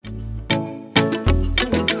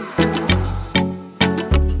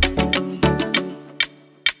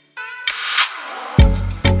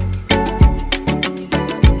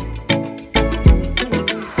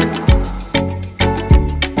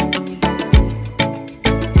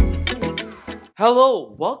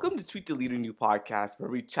Hello, welcome to Tweet the Leader New podcast, where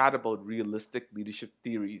we chat about realistic leadership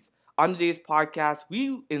theories. On today's podcast,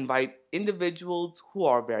 we invite individuals who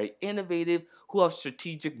are very innovative, who have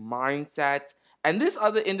strategic mindsets. And this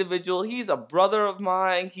other individual, he's a brother of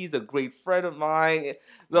mine, he's a great friend of mine,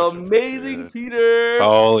 the Much amazing appreciated. Peter.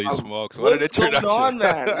 Holy smokes, what an What's going introduction. on,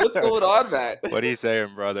 man? What's going on, man? What are you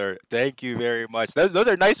saying, brother? Thank you very much. Those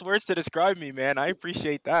are nice words to describe me, man. I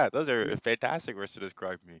appreciate that. Those are fantastic words to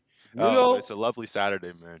describe me. You It's know, a lovely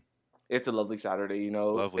Saturday, man. it's a lovely Saturday, you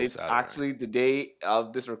know. Lovely It's Saturday. actually the day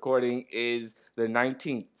of this recording is the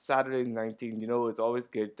 19th, Saturday the 19th. You know, it's always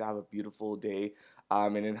good to have a beautiful day.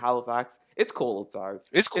 And in Halifax, it's cold outside.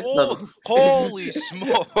 It's It's cold. not. Holy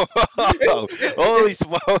smoke. Holy it,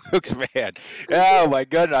 smokes, man. Oh my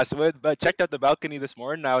goodness. But checked out the balcony this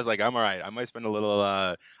morning. I was like, I'm all right. I might spend a little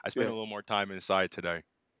I spend yeah, a little more time inside today.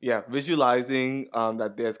 yeah, visualizing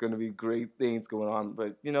that there's going to be great things going on.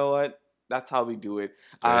 But you know what? That's how we do it.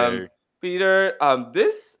 Hey. Peter,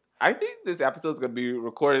 I think this episode is going to be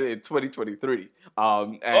recorded in 2023.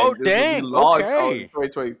 Oh And this will be dang. launched out in Okay.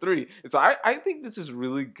 2023. And so I think this is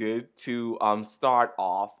really good to start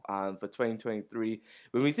off for 2023.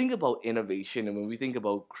 When we think about innovation and when we think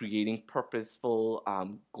about creating purposeful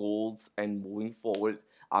goals and moving forward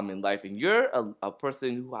in life, and you're a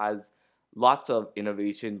person who has lots of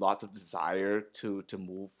innovation, lots of desire to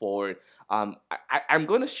move forward. I'm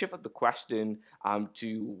going to shift up the question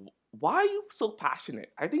to why are you so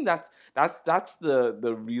passionate? I think that's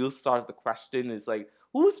the real start of the question is like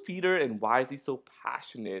who is Peter and why is he so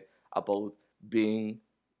passionate about being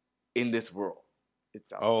in this world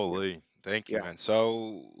itself? Yeah, Holy, thank you, yeah. man.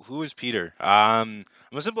 So, who is Peter? I'm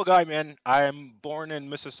a simple guy, man. I'm born in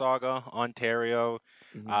Mississauga, Ontario.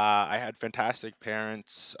 Hmm. I had fantastic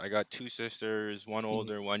parents. I got two sisters, one Hmm.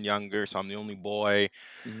 older, one younger, so I'm the only boy.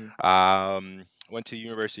 Hmm. Went to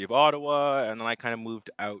University of Ottawa, and then I kind of moved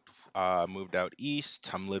out east.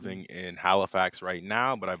 I'm Hmm. living in Halifax right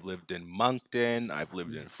now, but I've lived in Moncton. I've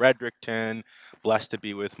lived in Fredericton. Blessed to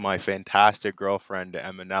be with my fantastic girlfriend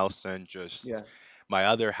Emma Nelson. Just Yeah. my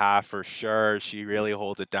other half for sure. She really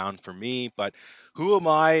holds it down for me. But who am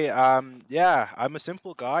I? Yeah, I'm a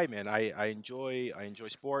simple guy, man. I enjoy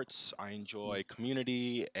sports. I enjoy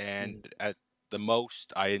community, and Hmm. at the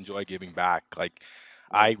most, I enjoy giving back. Like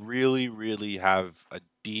Yeah. I really, really have a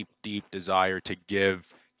deep, deep desire to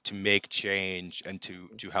give, to make change, and to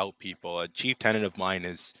help people. A chief tenet of mine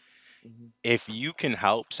is Hmm. if you can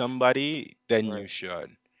help somebody, then Right. you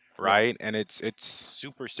should, Yeah. right? And it's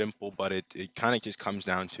super simple, but it kind of just comes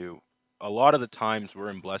down to a lot of the times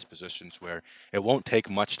we're in blessed positions where it won't take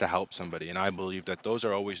much to help somebody, and I believe that those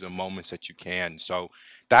are always the moments that you can. So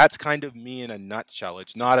that's kind of me in a nutshell.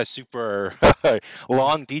 It's not a super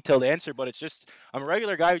Mhm. long, detailed answer, but it's just I'm a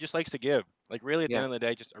regular guy who just likes to give. Like really, at the Yeah. end of the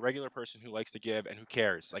day, just a regular person who likes to give and who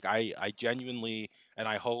cares. Like I genuinely and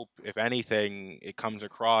I hope if anything it comes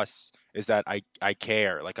across is that I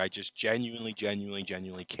care. Like I just genuinely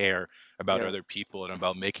care about Yeah. other people and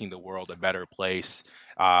about making the world a better place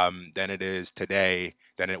than it is today,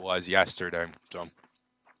 than it was yesterday. So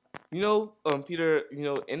You know, Peter, you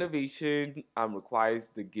know, innovation requires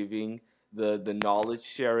the giving, the knowledge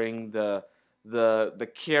sharing, the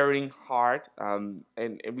caring heart. And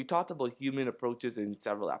we talked about human approaches in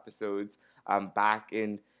several episodes back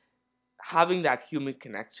in having that human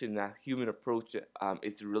connection, that human approach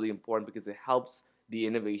is really important because it helps the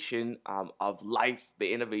innovation of life,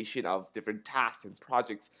 the innovation of different tasks and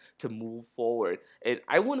projects to move forward. And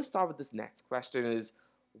I want to start with this next question is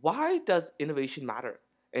why does innovation matter?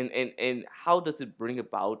 And how does it bring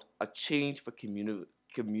about a change for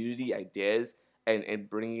community ideas and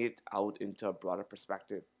bring it out into a broader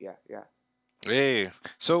perspective? Yeah, yeah. hey,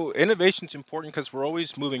 so innovation's important because we're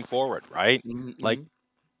always moving forward, right? Like Mm-hmm.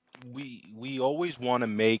 we always want to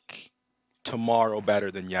make tomorrow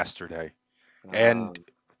better than yesterday. And Um,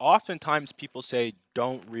 oftentimes people say,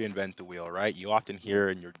 don't reinvent the wheel, right? You often yeah, hear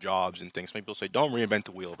in your jobs and things, people say, don't reinvent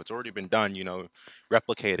the wheel. If it's already been done,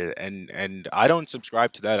 replicate it. And I don't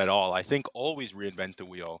subscribe to that at all. I think always reinvent the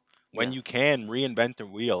wheel. When yeah, you can reinvent the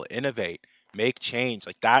wheel, innovate, make change.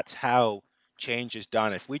 Like that's how change is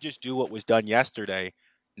done. If we just do what was done yesterday,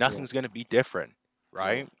 yeah, nothing's going to be different,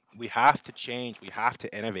 right. right? We have to change, we have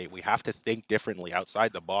to innovate, we have to think differently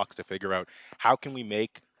outside the box to figure out how can we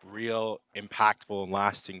make real impactful and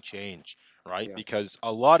lasting change, right? Yeah. Because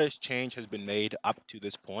a lot of change has been made up to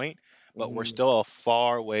this point, but we're Mm-hmm. still a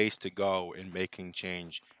far ways to go in making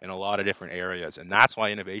change in a lot of different areas. And that's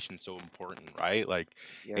why innovation is so important, right? Like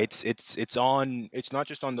Yeah. it's not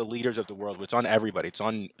just on the leaders of the world, but it's on everybody. It's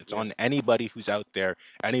Yeah. on anybody who's out there,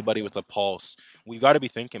 anybody Yeah. with a pulse. We've got to be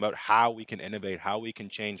thinking about how we can innovate, how we can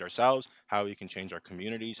change ourselves, how we can change our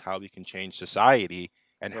communities, how we can change society,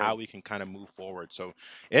 and Right. how we can kind of move forward. So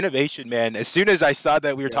innovation, man, as soon as I saw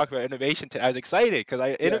that we were Yeah. talking about innovation today, I was excited because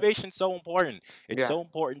Yeah. innovation's so important. It's Yeah. so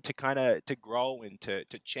important to kind of to grow and to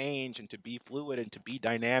change and to be fluid and to be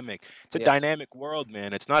dynamic. It's a Yeah. dynamic world,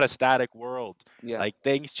 man. It's not a static world. Yeah. Like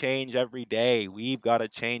things change every day. We've got to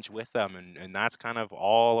change with them, and that's kind of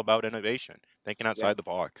all about innovation, thinking Yeah. outside the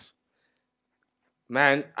box.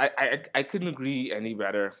 Man, I couldn't agree any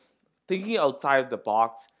better. Thinking outside the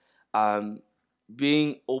box, um,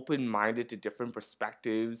 being open minded to different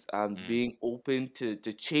perspectives, Mm. being open to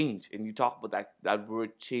change. And you talk about that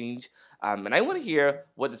word change. And I want to hear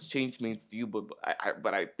what this change means to you, but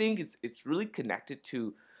I think it's really connected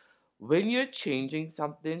to when you're changing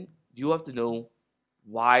something, you have to know,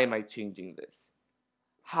 why am I changing this?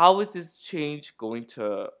 How is this change going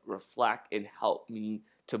to reflect and help me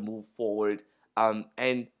to move forward?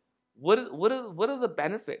 And what are the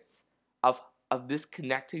benefits of this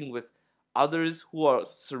connecting with others who are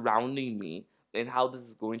surrounding me, and how this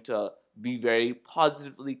is going to be very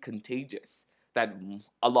positively contagious, that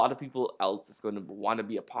a lot of people else is going to want to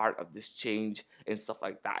be a part of this change and stuff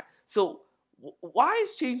like that. So why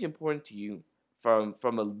is change important to you from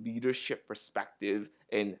a leadership perspective,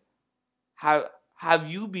 and have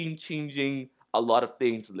you been changing a lot of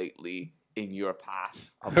things lately in your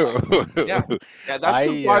path of life? Yeah, yeah. That's I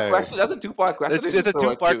two part question. That's a two part question. I it's just a throw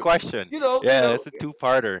two at part you. question. You Yeah, know. it's a two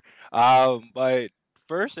parter. But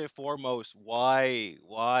first and foremost,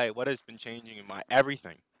 what has been changing in my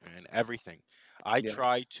everything, man, everything. I Yeah,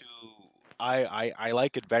 try to I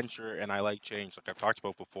like adventure and I like change, like I've talked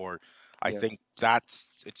about before. I yeah, think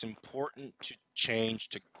it's important to change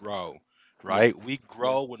to grow, yeah, right? We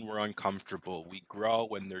yeah. grow when we're uncomfortable. We grow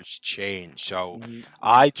when there's change. So Hmm. Hmm.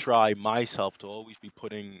 I try myself to always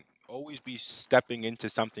be stepping into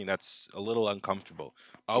something that's a little uncomfortable.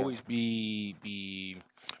 Yeah, Always be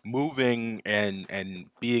moving and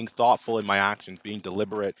being thoughtful in my actions, being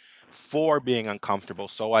deliberate for being uncomfortable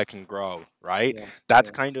so I can grow, right? yeah, That's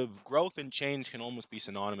yeah. kind of growth and change can almost be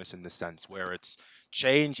synonymous in the sense where it's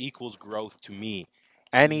change equals growth to me.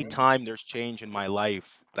 Hmm. Anytime there's change in my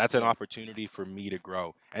life, that's an Yeah, opportunity for me to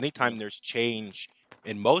grow. yeah, Anytime there's change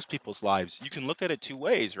in most people's lives, you can look at it two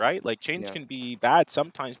ways, right? Like change yeah. can be bad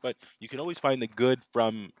sometimes, but you can always find the good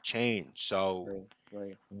from change. So Right,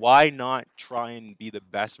 right. why not try and be the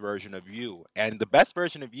best version of you? And the best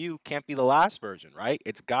version of you can't be the last version, right?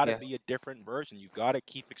 It's got to Yeah, be a different version. You got to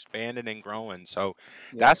keep expanding and growing. So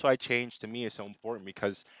yeah, that's why change to me is so important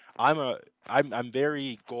because I'm a I'm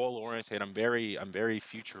very goal oriented. I'm very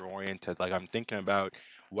future oriented. Like I'm thinking about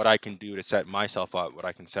what I can do to set myself up, what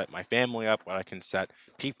I can set my family up, what I can set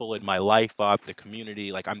people in my life up, the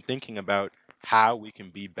community. Like I'm thinking about how we can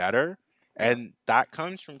be better, yeah, and that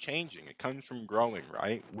comes from changing. It comes from growing,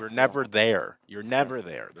 right? We're yeah, never there. You're yeah. never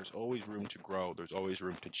there. There's always room to grow. There's always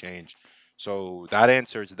room to change. So that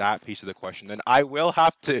answers that piece of the question. Then I will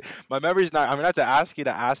have to, my memory's not, I'm going to have to ask you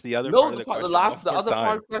to ask the other No, part of the the question one last, the more other time.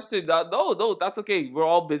 part question. No, no, that's okay. We're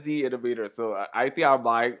all busy innovators, so I think our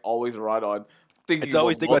mind always run on thinking It's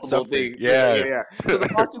always about think about multiple something. things. Yeah, Yeah. yeah, yeah. So the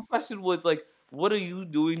part two question was like, what are you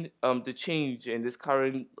doing to change in this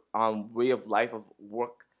current way of life, of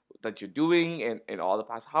work that you're doing, and all the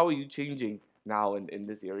past? How are you changing now in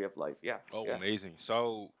this area of life? Yeah, Oh, yeah, amazing.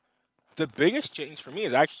 So the biggest change for me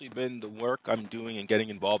has actually been the work I'm doing and getting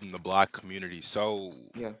involved in the Black community. So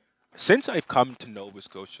yeah, since I've come to Nova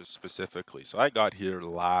Scotia specifically, so I got here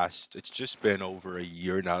last, it's just been over a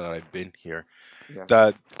year now that I've been here. yeah,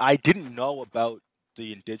 I didn't know about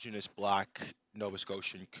the Indigenous Black Nova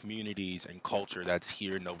Scotian communities and yeah, culture that's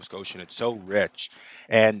here in Nova Scotia. And it's so rich.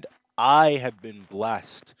 And I have been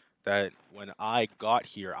blessed that when I got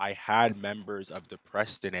here, I had members of the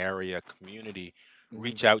Preston area community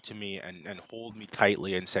hmm, reach out to me and hold me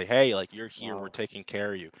tightly and say, hey, like you're here, we're wow, taking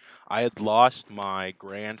care of you. I had lost my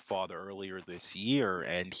grandfather earlier this year,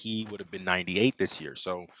 and he would have been 98 this year.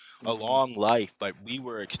 So a hmm, long life, but we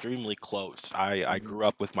were extremely close. I hmm, grew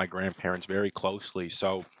up with my grandparents very closely.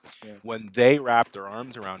 So yeah, when they wrapped their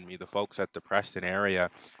arms around me, the folks at the Preston area,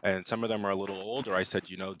 and some of them are a little older, I said,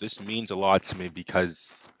 you know, this means a lot to me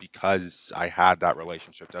because I had that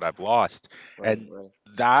relationship that I've lost. right, And right,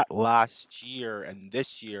 that last year and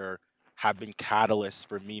this year have been catalysts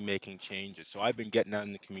for me making changes. So I've been getting out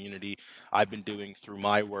in the community. I've been doing through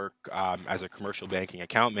my work as a commercial banking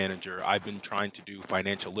account manager. I've been trying to do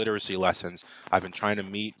financial literacy lessons. I've been trying to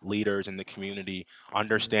meet leaders in the community, Mhm.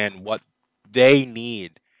 understand what they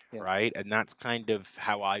need, Yeah. right? And that's kind of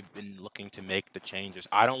how I've been looking to make the changes.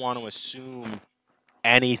 I don't want to assume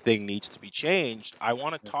anything needs to be changed. I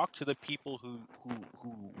want to Yeah. talk to the people who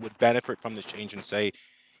would benefit from this change and say,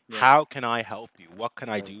 Yeah. how can I help you? What can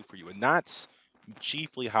I Right. do for you? And that's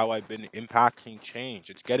chiefly how I've been impacting change.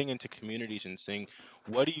 It's getting into communities and saying,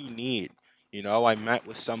 what do you need? You know, I met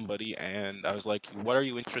with somebody and I was like, what are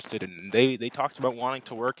you interested in? And they talked about wanting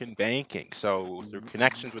to work in banking. So through Mhm. Mhm.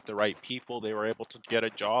 connections with the right people, they were able to get a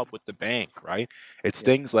job with the bank, right? It's Yeah.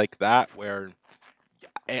 things like that where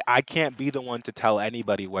I can't be the one to tell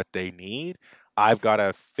anybody what they need. I've got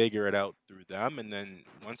to figure it out through them, and then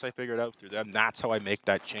once I figure it out through them, that's how I make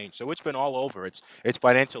that change. So it's been all over. It's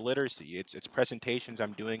financial literacy. It's presentations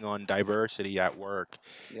I'm doing on diversity at work.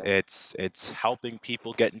 Yeah. It's helping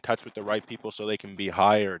people get in touch with the right people so they can be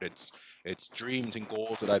hired. It's dreams and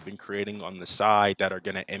goals that I've been creating on the side that are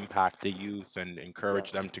going to impact the youth and Yeah.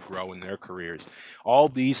 encourage them to grow in their careers. All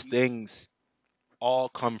these things all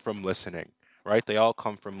come from listening, right? They all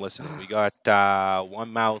come from listening. We got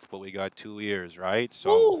one mouth, but we got two ears, right?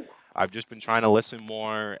 So Woo! I've just been trying to listen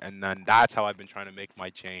more, and then that's how I've been trying to make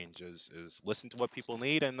my change is listen to what people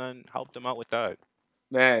need and then help them out with that.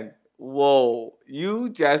 Man, whoa! You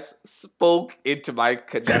just spoke into my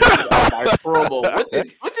connection on my promo,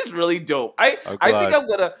 which is really dope. I I'm I think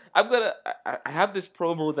glad. I have this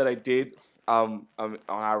promo that I did on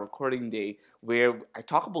our recording day where I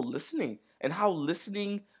talk about listening and how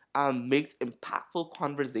listening makes impactful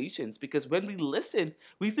conversations, because when we listen,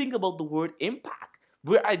 we think about the word impact.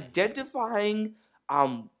 We're Mhm. identifying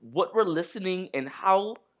what we're listening and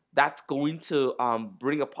how that's going to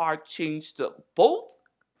bring apart change to both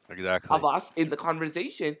of Exactly. us in the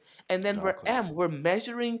conversation. And then Exactly. we're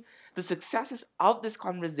measuring the successes of this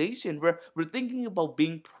conversation. We're thinking about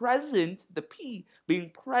being present, the P, being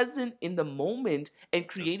present in the moment, and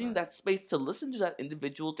That's creating right. that space to listen to that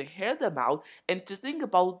individual, to hear them out, and to think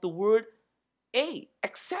about the word A,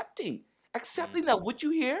 accepting that Hmm. what you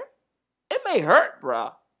hear, it may hurt,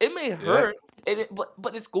 bruh. It may Yeah. hurt,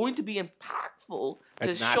 but it's going to be impactful to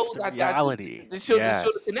And show that's the that reality. to show the Yes.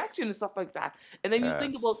 connection and stuff like that. And then you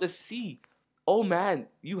think about the Yes. C. Oh man,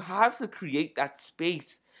 you have to create that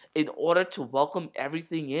space in order to welcome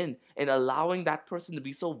everything in, and allowing that person to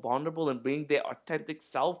be so vulnerable and bring their authentic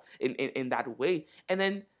self in that way. And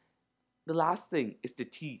then the last thing is the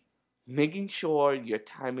T, making sure you're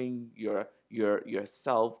timing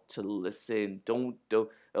yourself to listen. Don't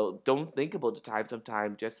think about the time.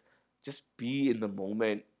 Sometimes just be in the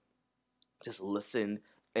moment, just listen,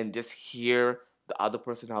 and just hear the other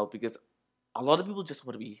person out, because a lot of people just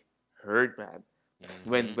want to be heard, man,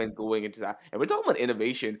 Hmm. when going into that. And we're talking about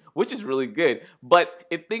innovation, which is really good, but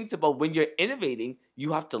it thinks about when you're innovating,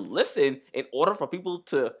 you have to listen in order for people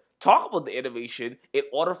to talk about the innovation, in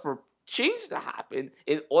order for change to happen,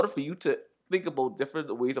 in order for you to think about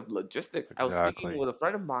different ways of logistics. I was speaking Exactly. with a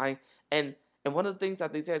friend of mine, and one of the things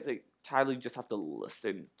that they said is like, Tyler, you just have to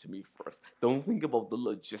listen to me first. Don't think about the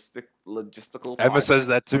logistical Emma part. says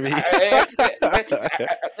that to me.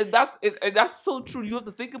 And that's so true. You have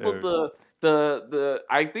to think about Yeah. the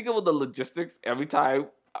I think about the logistics every time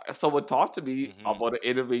someone talk to me Hmm. about an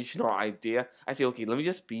innovation or idea. I say, okay, let me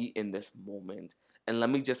just be in this moment and let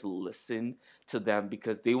me just listen to them,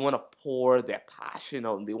 because they want to pour their passion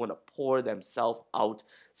out and they want to pour themselves out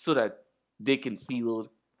so that they can feel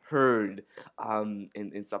heard,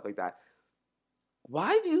 and stuff like that.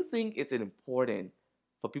 Why do you think it's important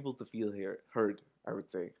for people to feel heard? I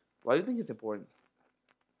would say. Why do you think it's important?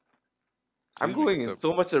 I'm Excuse me. going in So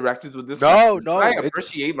so much directions with this no, question, but I no,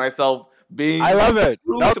 appreciate it's myself I being love it.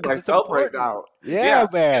 true No, to because it's myself right important. now. Yeah, Yeah,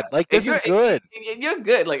 man. yeah. Like And this is good. you're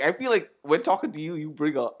good. Like I feel like when talking to you, you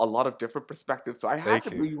bring a lot of different perspectives. So I had Thank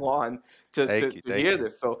to you. bring you on to, to Thank you. to Thank hear you.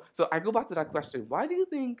 this. So I go back to that question. Why do you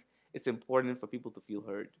think it's important for people to feel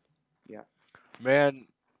heard? Yeah. Man,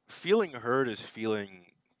 feeling heard is feeling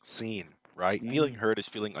seen, right? Feeling Mm, heard is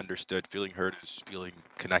feeling understood. Feeling heard is feeling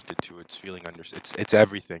connected to. It's feeling understood. It's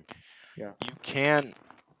everything. yeah. You can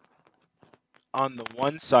on the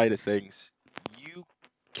one side of things, you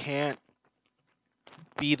can't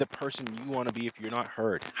be the person you want to be if you're not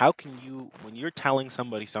heard. How can you, when you're telling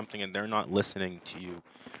somebody something and they're not listening to you,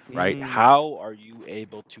 right? Mm, How are you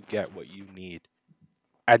able to get what you need?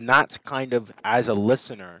 And that's kind of as a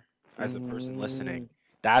listener, as the person listening, mm,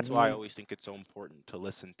 that's why I mm, always think it's so important to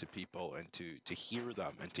listen to people and to hear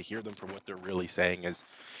them and to hear them for what they're really saying is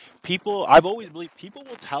people I've always believed people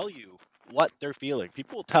will tell you what they're feeling.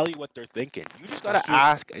 People will tell you what they're thinking. You just That's gotta true.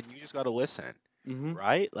 ask and you just gotta listen, Mm-hmm.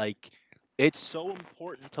 right? Like it's so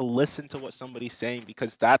important to listen to what somebody's saying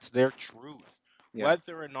because that's their truth. Yeah.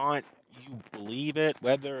 Whether or not you believe it,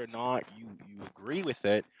 whether or not you agree with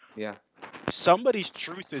it, Yeah. somebody's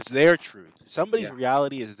truth is their truth. Somebody's Yeah.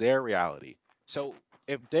 reality is their reality. So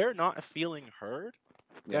if they're not feeling heard,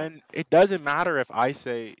 Yeah. then it doesn't matter if I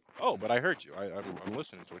say, "Oh, but I heard you. I'm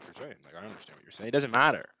listening to what you're saying. Like I understand what you're saying." It doesn't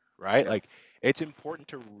matter, right? Yeah. Like it's important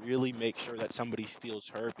to really make sure that somebody feels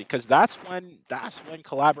heard because that's when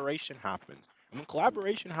collaboration happens. And when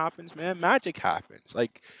collaboration happens, man, magic happens.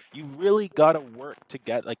 Like you really gotta work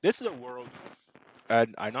together. Like this is a world,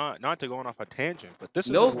 and I not to go on off a tangent, but this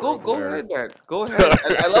is a No, go world go where ahead, man. Go ahead.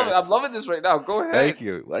 I love it. I'm loving this right now. Go ahead. thank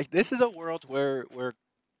you. Like this is a world where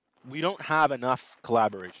we don't have enough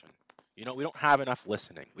collaboration. You know, we don't have enough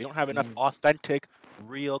listening. We don't have enough Mm-hmm. authentic,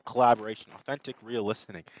 real collaboration, authentic, real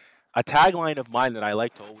listening. A tagline of mine that I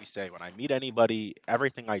like to always say when I meet anybody,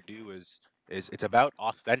 everything I do is it's about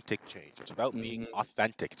authentic change. It's about being Mm-hmm.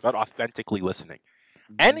 authentic. It's about authentically listening.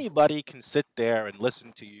 Mm-hmm. Anybody can sit there and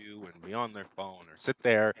listen to you and be on their phone or sit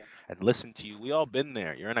there and listen to you. We all been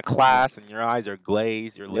there. You're in a Yeah. class and your eyes are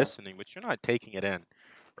glazed, you're Yeah. listening, but you're not taking it in,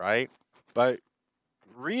 right? But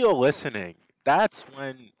real listening, that's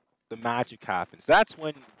when the magic happens. That's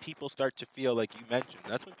when people start to feel, like you mentioned,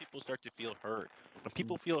 that's when people start to feel heard. When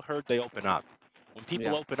Mm. people feel heard, they open up. When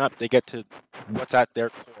people Yeah. open up, they get to what's at their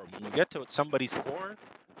core. When you get to somebody's core,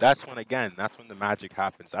 that's when, again, that's when the magic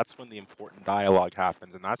happens. That's when the important dialogue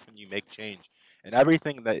happens. And that's when you make change. And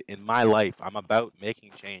everything that in my life, I'm about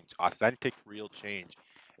making change, authentic, real change.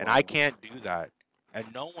 And I Wow. can't do that.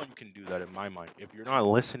 And no one can do that in my mind. If you're not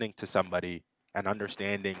listening to somebody and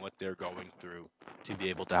understanding what they're going through to be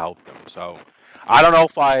able to help them. So I don't know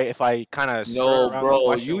if I kind of skirt No, around the bro.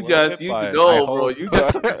 question a little bit, but I No, bro. hope. You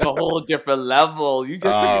just took it to a whole different level. You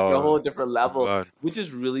just took it to a Oh, whole different level, man. which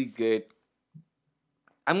is really good.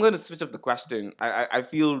 I'm going to switch up the question. I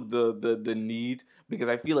feel the need because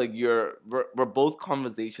I feel like we're both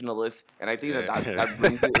conversationalists, and I think that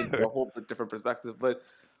brings it into Yeah. a whole different perspective. But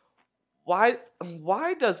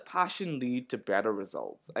why does passion lead to better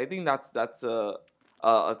results? I think that's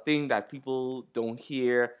a thing that people don't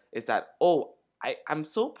hear is that, oh, I'm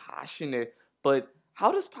so passionate, but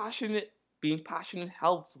how does passionate being passionate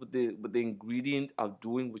helps with the ingredient of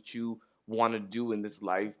doing what you want to do in this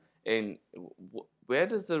life, and where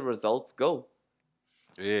does the results go?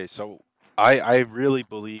 Yeah, so I really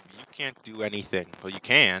believe you can't do anything. Well, you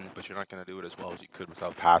can, but you're not going to do it as well as you could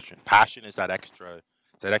without passion. Passion is that extra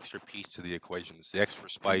piece to the equation. It's the extra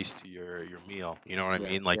Mm. spice to your meal. You know what I Yeah,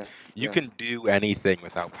 mean? Like yeah, you yeah. can do anything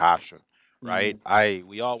without passion, right? Hmm.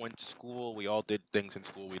 We all went to school. We all did things in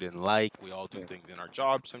school we didn't like. We all do Yeah, things in our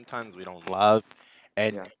jobs sometimes we don't love.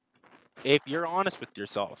 And yeah, if you're honest with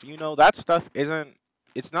yourself, that stuff isn't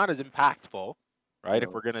it's not as impactful, right? If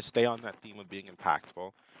no, we're gonna stay on that theme of being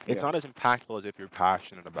impactful, it's yeah, not as impactful as if you're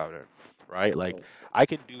passionate about it, right? Like no, I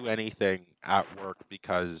can do anything at work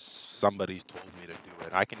because somebody's told me to do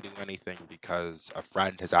it. I can do anything because a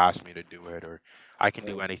friend has asked me to do it, or I can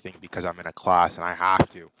do no. anything because I'm in a class and I have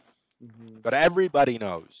to. Hmm. But everybody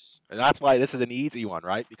knows. And that's why this is an easy one,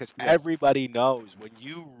 right? Because Yeah, everybody knows when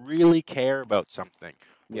you really care about something,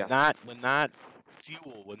 when yeah, that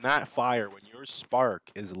fuel, when that fire, when your spark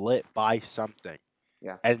is lit by something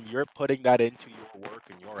yeah, and you're putting that into your work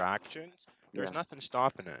and your actions, there's yeah. nothing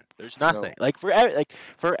stopping it. There's No, nothing. Like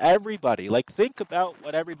for everybody, like think about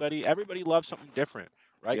what everybody loves something different,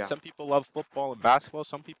 right? yeah, Some people love football and basketball,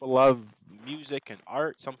 some people love music and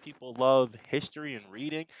art, some people love history and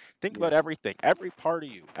reading. Think yeah, about everything. Every part of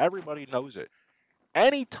you, everybody knows it.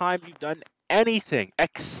 Anytime you've done anything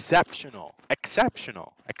exceptional,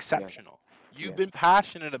 exceptional, yeah, exceptional, you've yeah, been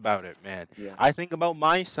passionate about it, man. yeah, I think about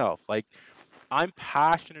myself. Like I'm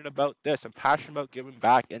passionate about this. I'm passionate about giving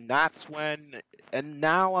back. And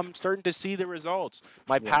now I'm starting to see the results.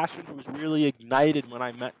 My yeah. passion was really ignited when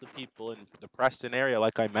I met the people in the Preston area,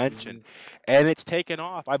 like I mentioned. Hmm. And it's taken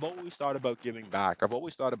off. I've always thought about giving back. I've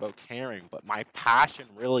always thought about caring, but my passion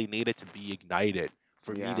really needed to be ignited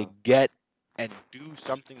for me to Yeah, get and do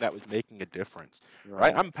something that was making a difference,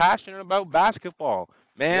 right? right. I'm passionate about basketball.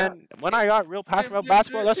 Yeah. Man, when I got real passionate Drip, about drip,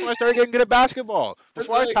 basketball, drip. that's when I started getting good at basketball. That's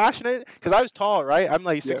Before I was right. passionate, because I was tall, right? I'm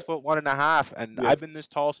like Yeah, 6'1.5", and yeah, I've been this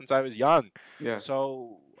tall since I was young. yeah,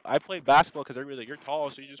 So I played basketball because everybody was like, "You're tall,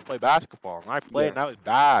 so you just play basketball." And I played, yeah. and I was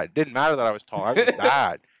bad. It didn't matter that I was tall; I was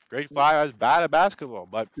bad. Grade 5, I was bad at basketball,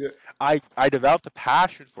 but Yeah, I developed a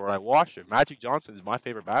passion for it. I watched it. Magic Johnson is my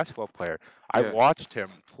favorite basketball player. I yeah, watched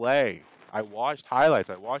him play. I watched highlights.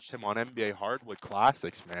 I watched him on NBA Hardwood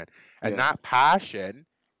Classics, man. And yeah, that passion,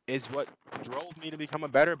 is what drove me to become a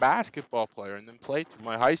better basketball player and then play through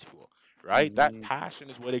my high school. Right? That Mhm. passion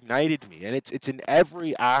is what ignited me, and it's in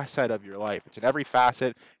every asset of your life. It's in every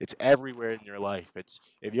facet. It's everywhere in your life. It's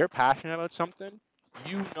if you're passionate about something,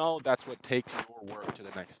 you know that's what takes your work to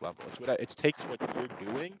the next level. It takes what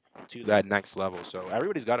you're doing to Yeah. that next level. So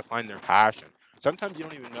everybody's got to find their passion. Sometimes you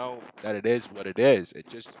don't even know that it is what it is. It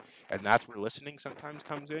just and that's where listening sometimes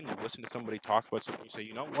comes in. You listen to somebody talk about something, you say,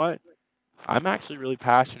 you know what? I'm actually really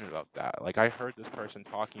passionate about that. Like I heard this person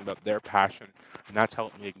talking about their passion, and that's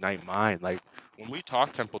helped me ignite mine. Like when we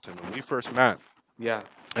talked Templeton, when we first met, Yeah.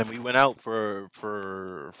 and we went out for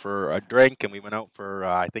a drink, and we went out for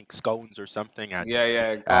I think scones or something Yeah,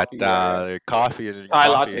 yeah, at coffee. Yeah, yeah. coffee and Chai coffee.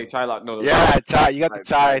 latte, chai latte. No, no, chai, Yeah, chai. You got the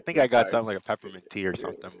chai, chai. chai, I think I got chai. something like a peppermint tea or Yeah,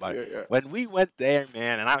 something. But yeah, yeah, when we went there,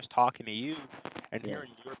 man, and I was talking to you and yeah,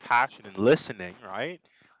 hearing your passion and listening, right?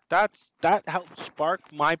 That helped spark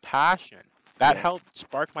my passion. That yeah, helped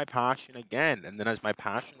spark my passion again. And then as my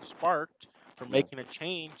passion sparked for yeah, making a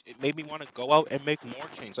change, it made me want to go out and make more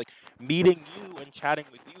change. Like meeting you and chatting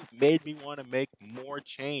with you made me want to make more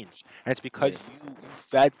change. And it's because yeah, you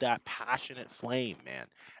fed that passionate flame, man.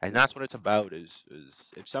 And yeah. that's what it's about is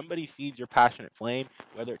if somebody feeds your passionate flame,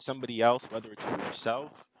 whether it's somebody else, whether it's you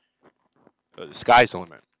yourself, the sky's the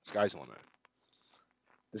limit. Sky's the limit.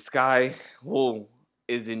 The sky, whoa,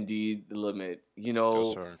 is indeed the limit. Yes,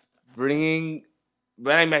 sir. Bringing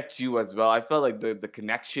when I met you as well, I felt like the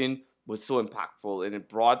connection was so impactful, and it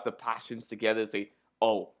brought the passions together. To say,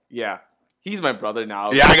 oh yeah, he's my brother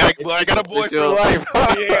now. Yeah, I It's got a boy for official. life.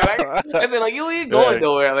 Yeah, like, and then like you ain't going Hey,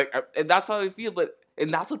 nowhere. Like, and that's how I feel. But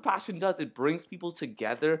and that's what passion does. It brings people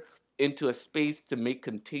together into a space to make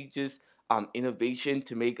contagious innovation,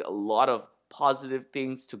 to make a lot of positive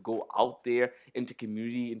things, to go out there into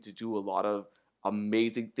community and to do a lot of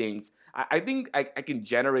amazing things. I think I can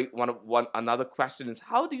generate one another question is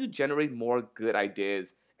how do you generate more good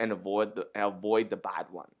ideas and avoid the bad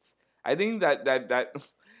ones? I think that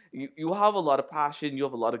you have a lot of passion, you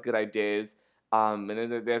have a lot of good ideas, and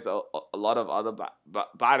then there's a lot of other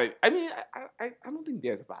bad. I mean, I don't think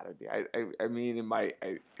there's a bad idea. I mean, in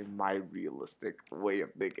my realistic way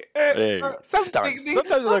of thinking, hey. Sometimes there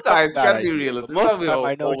are a couple sometimes you bad gotta be ideas, but realistic. It's most not of be the time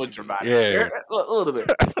I know over what you mean. dramatic Yeah. here, a little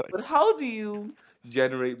bit. But how do you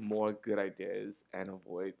generate more good ideas and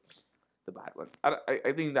avoid the bad ones?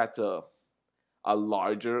 I think that's a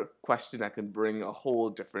larger question that can bring a whole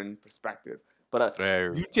different perspective. But Hey.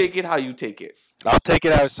 you take it how you take it. I'll take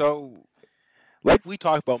it out. So like we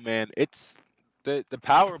talked about, man, it's the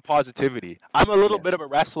power of positivity. I'm a little Yeah, bit of a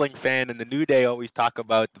wrestling fan, and the New Day always talk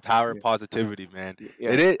about the power of yeah, positivity, man. yeah,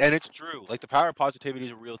 It is, and it's true. Like the power of positivity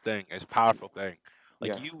is a real thing. It's a powerful thing.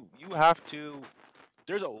 Like yeah, you have to.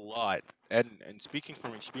 There's a lot, and speaking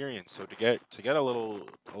from experience. So to get a little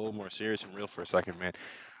more serious and real for a second, man.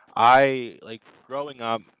 I like growing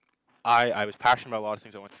up. I was passionate about a lot of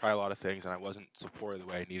things. I wanted to try a lot of things, and I wasn't supported the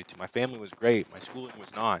way I needed to. My family was great. My schooling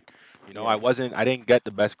was not. yeah, I didn't get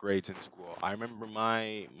the best grades in school. I remember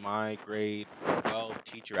my grade 12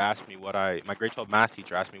 teacher asked me my grade 12 math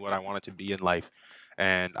teacher asked me what I wanted to be in life,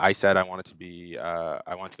 and I said I wanted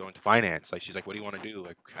to go into finance. Like she's like, what do you want to do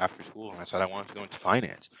like after school? And I said I wanted to go into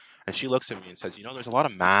finance. And she looks at me and says, there's a lot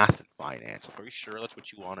of math in finance. Like, are you sure that's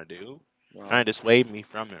what you want to do? Kind wow, of dissuade me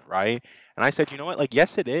from it, right? And I said, you know what? Like,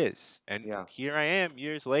 yes, it is. And yeah, here I am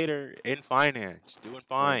years later in finance, doing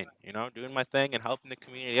yeah, fine, doing my thing and helping the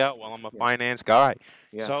community out while I'm a yeah, finance guy.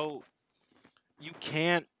 yeah, So you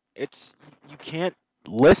can't, it's, you can't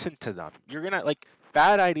listen to them. You're gonna, like,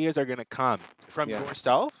 bad ideas are gonna come from yeah,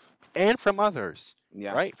 yourself and from others,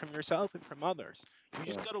 yeah, right? From yourself and from others. You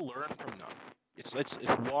just yeah. gotta learn from them. It's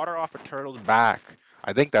water off a turtle's back.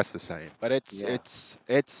 I think that's the saying, but Yeah. it's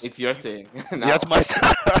It's your you saying that's now. my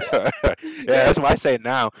yeah, Yeah, that's my say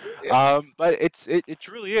now. yeah, But it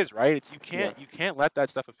truly is right. It's yeah, you can't let that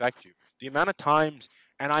stuff affect you. The amount of times,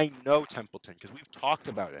 and I know Templeton because we've talked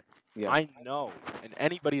about it. yeah, I know, and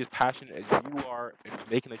anybody as passionate as you are and is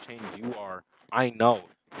making the change you are, I know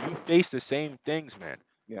you face the same things, man.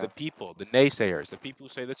 yeah, The people, the naysayers, the people who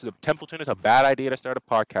say Templeton is a bad idea to start a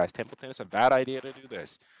podcast. Templeton is a bad idea to do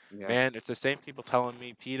this. yeah, Man, it's the same people telling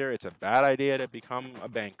me, Peter, it's a bad idea to become a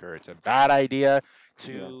banker. It's a bad idea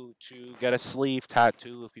yeah. to get a sleeve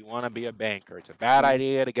tattoo if you want to be a banker. It's a bad Mhm.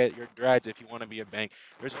 idea to get your dreads if you want to be a bank.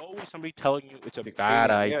 There's always somebody telling you it's a bad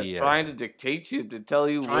Dictating, yeah, idea. trying to dictate you to tell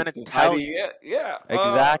you Trying what to tell society. you Yeah, yeah.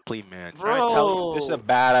 exactly, man. Trying to tell you this is a Bro,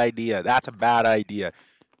 bad idea. That's a bad idea.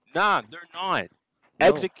 Nah, they're not.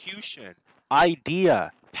 no, Execution,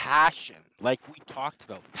 idea, passion, like we talked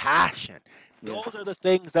about, passion. yeah, Those are the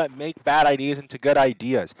things that make bad ideas into good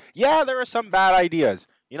ideas. Yeah, there are some bad ideas.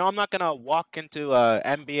 I'm not gonna walk into a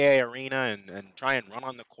NBA arena and try and run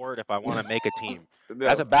on the court if I want to make a team.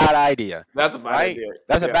 That's a No, bad idea, that's a bad right? idea.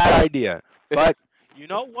 That's a Yeah. bad idea. But you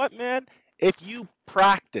know what, man? If you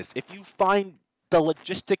practice, if you find the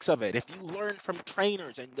logistics of it, if you learn from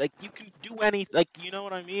trainers and like you can do any like you know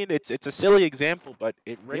what I mean? It's a silly example, but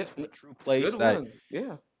it Yeah, rings from a true it's a place good that one.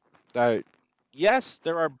 Yeah. that yes,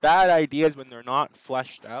 there are bad ideas when they're not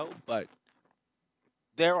fleshed out, but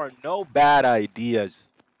there are no bad ideas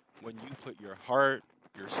when you put your heart,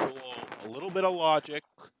 your soul, a little bit of logic,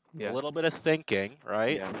 a Yeah. little bit of thinking,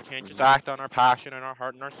 right? Yeah. We can't just Hmm. act on our passion and our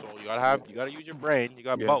heart and our soul. Yeah. You gotta use your brain. You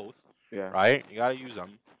got Yeah. both, Yeah. right? You gotta use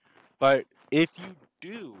them. But if you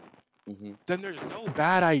do, Hmm. then there's no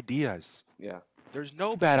bad ideas. Yeah. There's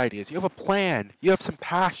no bad ideas. You have a plan. You have some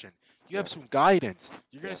passion. You have Yeah. some guidance.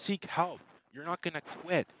 You're going Yeah. to seek help. You're not going to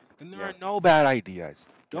quit. Then there Yeah. are no bad ideas.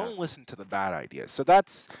 Yeah. Don't listen to the bad ideas. So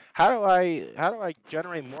that's how do I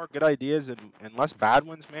generate more good ideas and less bad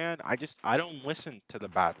ones, man? I don't listen to the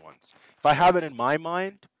bad ones. If I Yeah. have it in my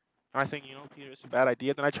mind, and I think, Peter, it's a bad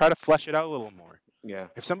idea, then I try to flesh it out a little more. Yeah.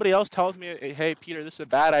 If somebody else tells me, hey, Peter, this is a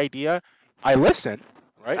bad idea, I listen,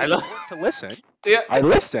 right? I It's love. important to listen. Yeah. I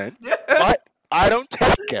listen, Yeah. but I don't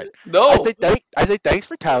take it. No, I say thanks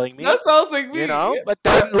for telling that me, sounds like me. Yeah. but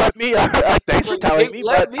Yeah. then let me thanks for Like, telling me,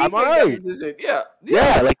 let but me I'm all make that right. decision. Yeah.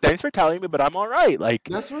 Yeah. Yeah, like thanks for telling me, but I'm all right. Like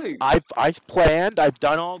That's right. I've planned, I've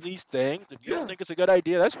done all these things. If you don't Yeah. think it's a good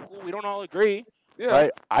idea, that's cool. We don't all agree, Yeah.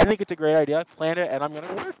 but I think it's a great idea. I've planned it, and I'm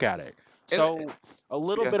gonna work at it. And So a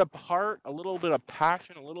little yeah. bit of heart, a little bit of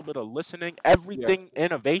passion, a little bit of listening, Yeah. everything,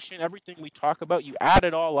 innovation, everything we talk about, you add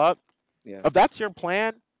it all up. Yeah. If that's your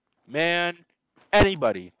plan, man,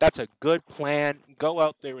 anybody, that's a good plan. Go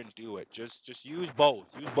out there and do it. Just use both.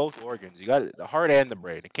 Use both organs. You got the heart and the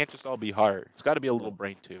brain. It can't just all be heart. It's got to be a little No.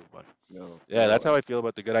 brain too. But No. yeah, that's how No. I feel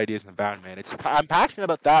about the good ideas and the bad, man. I'm passionate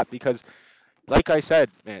about that because, like I said,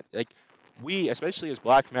 man, like we, especially as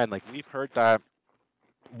black men, like we've heard that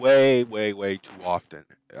way, way, way too often.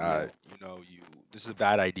 Yeah. You this is a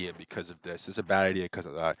bad idea because of this. This is a bad idea because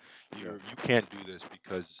of that. Yeah. You can't do this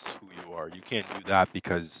because who you are. You can't do that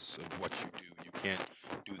because of what you do. You can't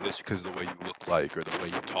do this because of the way you look like or the way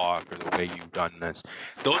you talk or the way you've done this.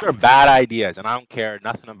 Those are bad ideas, and I don't care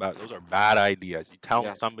nothing about. Those are bad ideas. You tell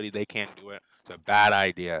Yeah. somebody they can't do it. It's a bad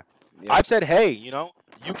idea. Yeah. I've said, hey, you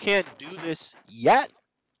can't do this yet.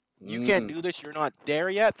 You can't Mm. do this, you're not there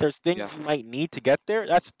yet. There's Yeah. things you might need to get there.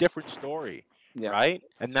 That's a different story, Yeah. right?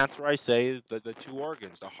 And that's where I say the two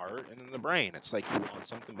organs, the heart and then the brain. It's like you want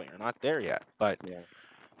something, but you're not there yet. But Yeah.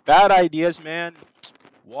 bad ideas, man,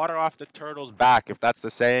 water off the turtle's back, if that's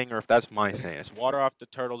the saying or if that's my saying. It's water off the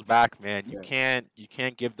turtle's back, man. Yeah. You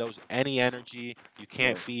can't give those any energy. You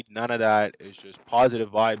can't No. feed none of that. It's just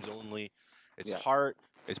positive vibes only. It's Yeah. heart,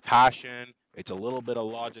 it's passion, it's a little bit of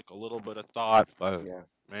logic, a little bit of thought, but Yeah.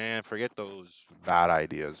 man, forget those bad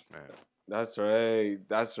ideas, man. That's right.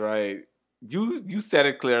 That's right. You said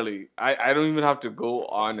it clearly. I don't even have to go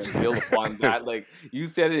on and build upon that. Like you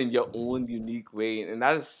said it in your own unique way, and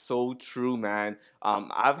that is so true, man.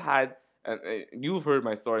 I've had, and you've heard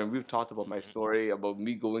my story, and we've talked about my Mhm. story about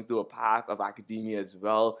me going through a path of academia as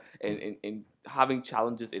well, and having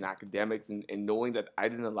challenges in academics, and knowing that I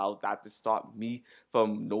didn't allow that to stop me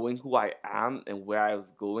from knowing who I am and where I was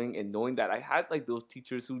going, and knowing that I had like those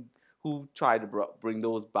teachers who tried to bring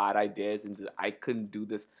those bad ideas into I couldn't do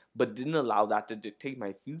this, but didn't allow that to dictate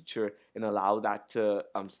my future and allow that to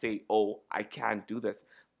say, oh, I can't do this.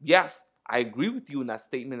 Yes, I agree with you in that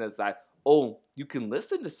statement as that, oh, you can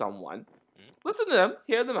listen to someone, listen to them,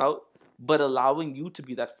 hear them out, but allowing you to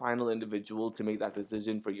be that final individual to make that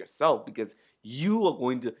decision for yourself because you don't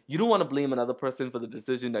want to blame another person for the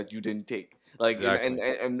decision that you didn't take. Like Exactly.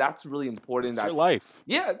 and that's really important It's your that life.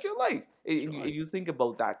 yeah, it's your life. It's your life. You think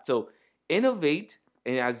about that. So innovate,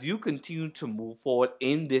 and as you continue to move forward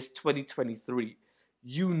in this 2023,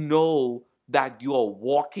 you know that you are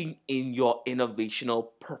walking in your innovational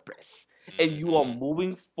purpose, and you are Hmm.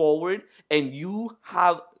 moving forward, and you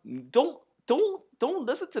have don't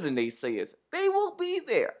listen to the naysayers. They will be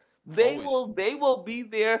there. Always. They will be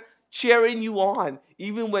there cheering you on,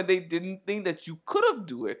 even when they didn't think that you could have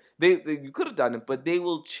do it. You could have done it, but they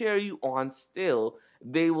will cheer you on still.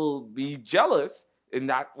 They will be jealous, and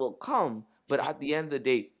that will come. But at the end of the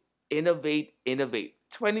day, innovate, innovate.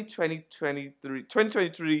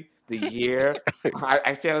 2023, the year.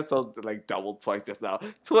 I said it so like double twice just now.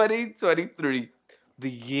 2023, the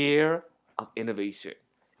year of innovation.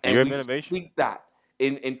 The And year of we innovation. speak that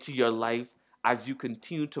into your life as you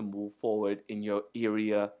continue to move forward in your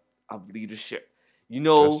area of leadership. You Yes,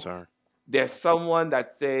 know, sir. There's someone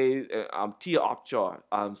that say Tia Opchaw,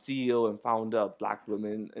 CEO and founder of Black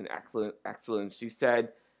Women in Excellence. She said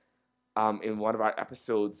in one of our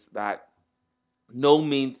episodes that no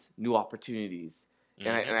means new opportunities,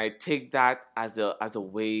 and Hmm. I take that as a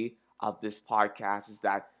way of this podcast is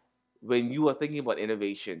that when you are thinking about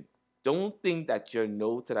innovation, don't think that your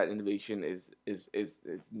no to that innovation is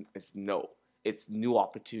no. It's new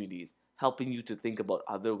opportunities, helping you to think about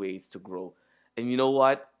other ways to grow. And you know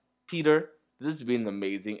what, Peter, this has been an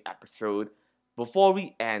amazing episode. Before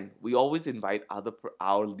we end, we always invite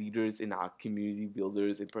our leaders in our community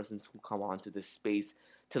builders and persons who come onto this space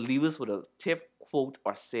to leave us with a tip, quote,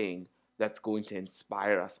 or saying that's going to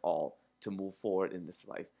inspire us all to move forward in this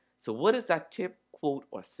life. So, what is that tip, quote,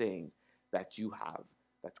 or saying that you have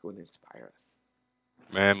that's going to inspire us?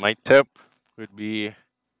 Man, my tip would be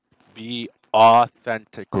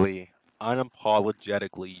authentically,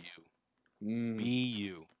 unapologetically you. Be Mm,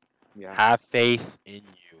 you. yeah, Have faith in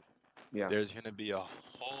you. yeah, There's gonna be a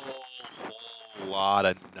whole lot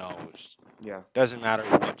of no's. yeah, Doesn't matter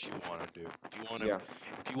what you want to do. yeah,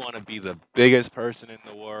 If you want to be the biggest person in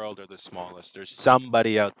the world or the smallest, there's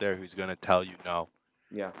somebody out there who's gonna tell you no.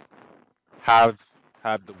 yeah, Have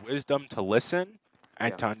have the wisdom to listen and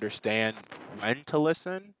yeah, to understand when to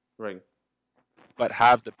listen, right, but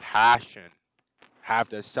have the passion, have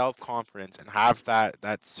the self confidence, and have that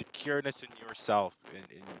secureness in yourself, in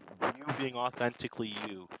you being authentically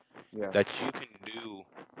you, yeah, that you can do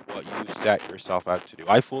what you set yourself out to do.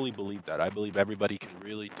 I fully believe that. I believe everybody can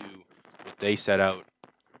really do what they set out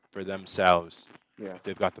for themselves. yeah, If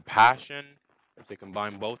they've got the passion, if they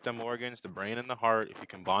combine both them organs, the brain and the heart, if you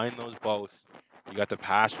combine those both, you got the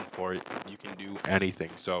passion for it, you can do anything.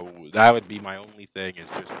 So that would be my only thing is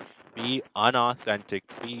just be unauthentic,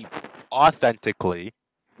 be authentically,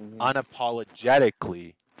 hmm,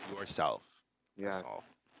 unapologetically yourself. That's yes, all.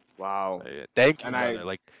 wow, Thank you, and I, brother.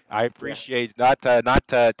 Like I yeah, appreciate not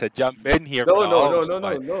to jump in here for no, the no, no, host, no, no,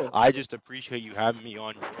 but no, I just appreciate you having me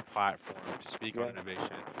on your platform to speak on yeah,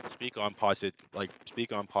 innovation, speak on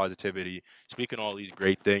positivity, speak on all these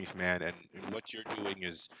great things, man. And what you're doing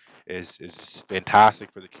is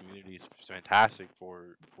fantastic for the community. It's fantastic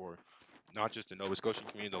for not just the Nova Scotian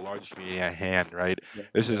community, the largest community at hand, right? yeah,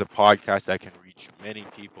 This is yeah, a podcast that can reach many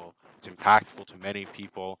people. It's impactful to many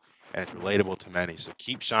people and it's mhm. relatable to many. So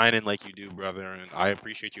keep shining like you do, brother. And I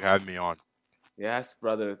appreciate you having me on. Yes,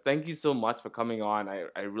 brother. Thank you so much for coming on.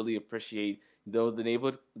 I really appreciate though the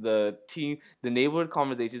neighborhood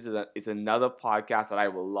conversations is another podcast that I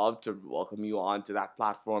will love to welcome you on to that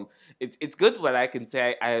platform. It's good when I can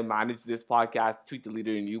say I manage this podcast, Tweet the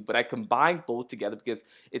Leader in You, but I combine both together because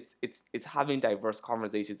it's having diverse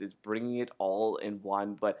conversations, it's bringing it all in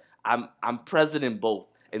one. But I'm present in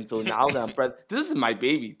both. And so now that I'm present, this is my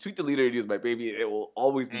baby. Tweet the Leader in You is my baby. It will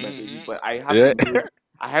always be my baby. Hmm. But Yeah.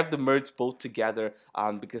 I have to merge both together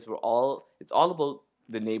because it's all about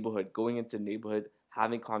the neighborhood, going into neighborhood,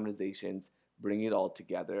 having conversations, bringing it all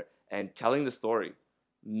together, and telling the story.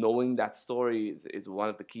 Knowing that story is one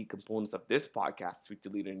of the key components of this podcast, Speak to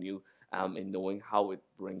Leader in You, and knowing how it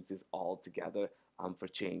brings this all together for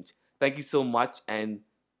change. Thank you so much. And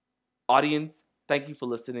audience, thank you for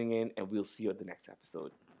listening in, and we'll see you at the next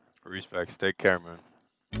episode. Respects. Take care, man.